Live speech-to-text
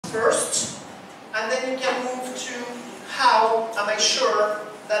first, and then you can move to how am I sure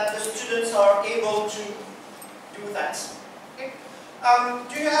that the students are able to do that. Okay?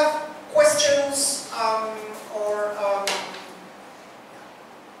 Do you have questions or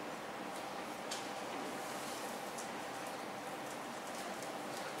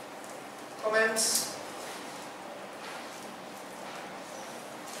comments?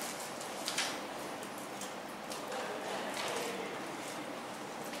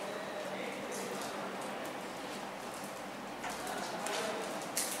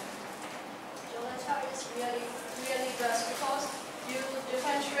 Really good because you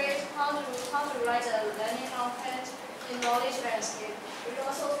differentiate how to write a learning content in knowledge landscape. We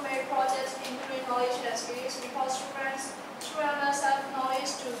also make projects including knowledge landscapes because students must have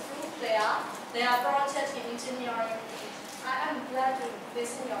knowledge to prove they are project in engineering. I am glad to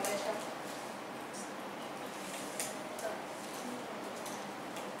listen your lecture.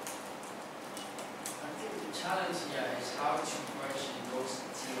 I think the challenge here is how to merge those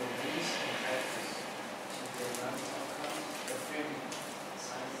theories and practice to the learning outcome. The framing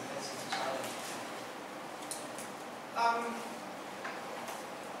science, that's the challenge.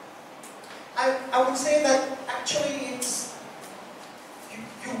 I would say that actually it's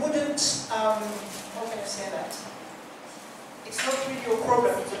you wouldn't how can I say that? It's not really your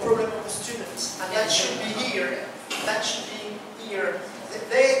problem, it's the problem of the students, and that should be here. That should be here.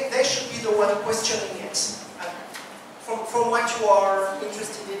 They should be the one questioning it from what you are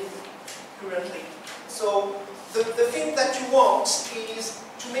interested in currently. So the thing that you want is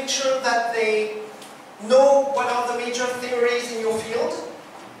to make sure that they know what are the major theories in your field,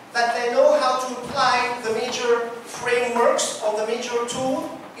 that they know how to apply the major frameworks or the major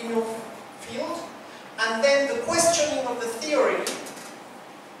tool in your field, and then the questioning of the theory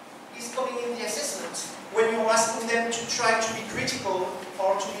is coming in the assessment when you're asking them to try to be critical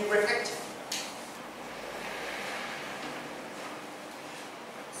or to be reflective.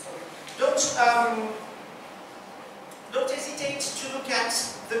 Don't hesitate to look at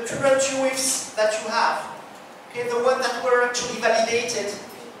the current UIFs that you have. Okay, the one that were actually validated,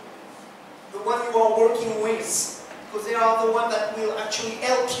 the one you are working with, because they are the one that will actually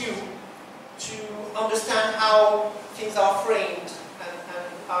help you to understand how things are framed.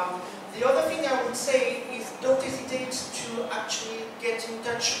 And the other thing I would say is don't hesitate to actually get in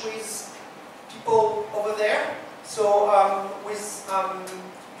touch with people over there. So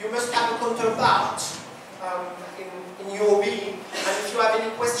you must have a counterpart in UOB, and if you have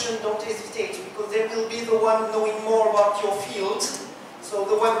any question, don't hesitate, because they will be the one knowing more about your field. So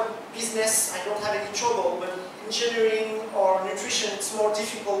the one business, I don't have any trouble, but engineering or nutrition, it's more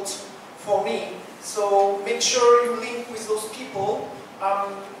difficult for me. So make sure you link with those people.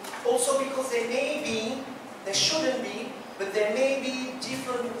 Also because they shouldn't be, but there may be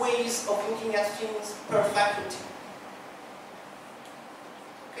different ways of looking at things per faculty.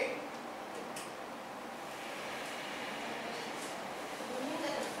 Okay?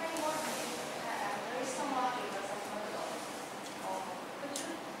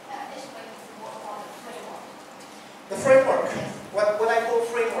 The framework, what I call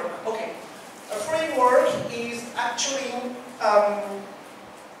framework. Okay, a framework is actually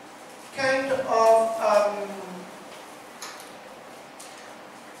kind of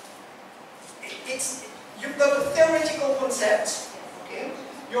you've got a theoretical concept. Okay,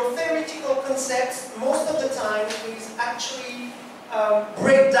 your theoretical concept most of the time is actually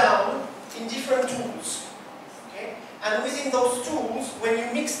break down in different tools. Okay, and within those tools, when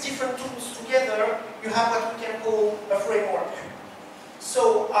you mix different tools together, you have what we can call a framework.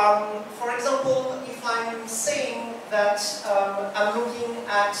 So, for example, if I'm saying that I'm looking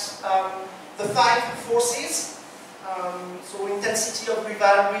at the 5 forces, so intensity of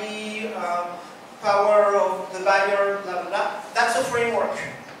rivalry, power of the barrier, blah, blah, blah, that's a framework.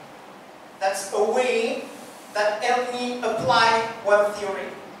 That's a way that helps me apply one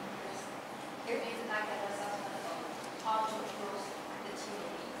theory. Okay?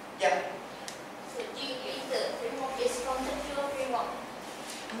 Yeah. So do you think the framework is conceptual framework?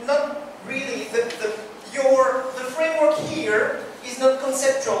 Not really. The framework here is not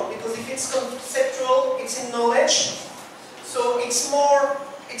conceptual, because if it's conceptual, it's in knowledge. So it's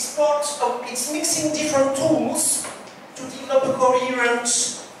mixing different tools to develop a coherent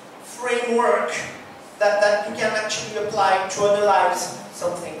framework that you can actually apply to analyze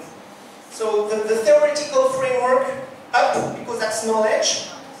something. So the theoretical framework up, because that's knowledge,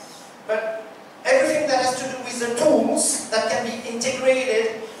 but everything that has to do with the tools that can be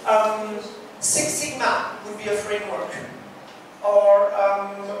integrated, Six Sigma would be a framework. or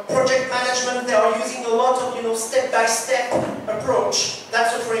project management, they are using a lot of step-by-step approach.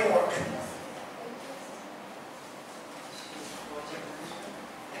 That's a framework.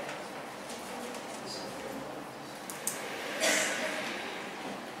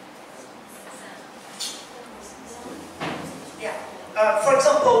 For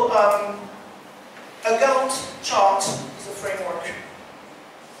example, a Gantt chart is a framework.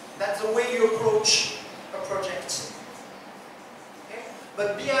 That's the way you approach a project. Okay?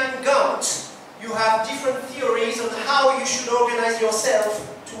 But behind Gantt, you have different theories on how you should organize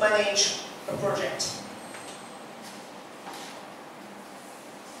yourself to manage a project.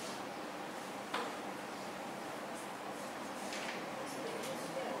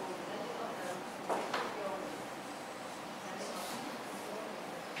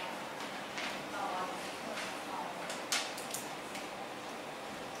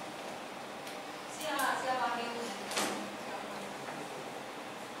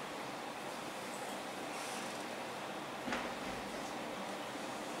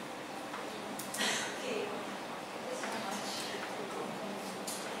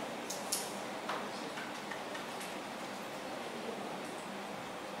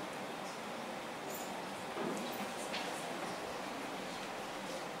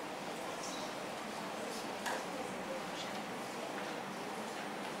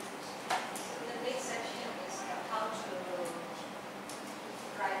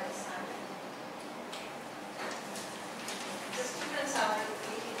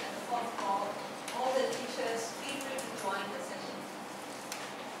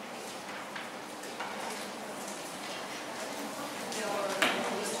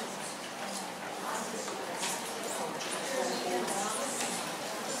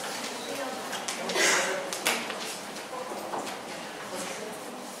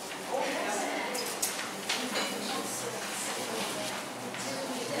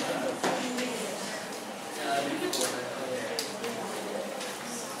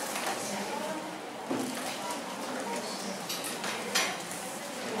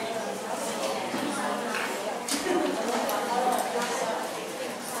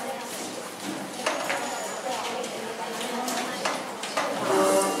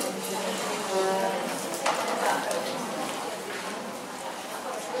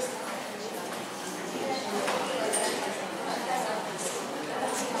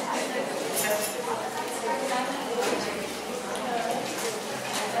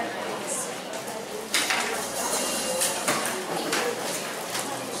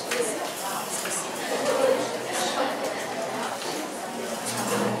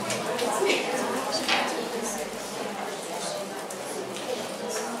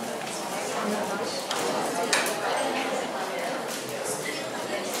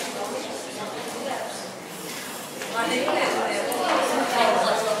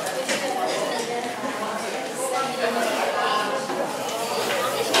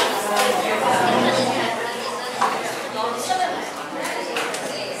 Thank you.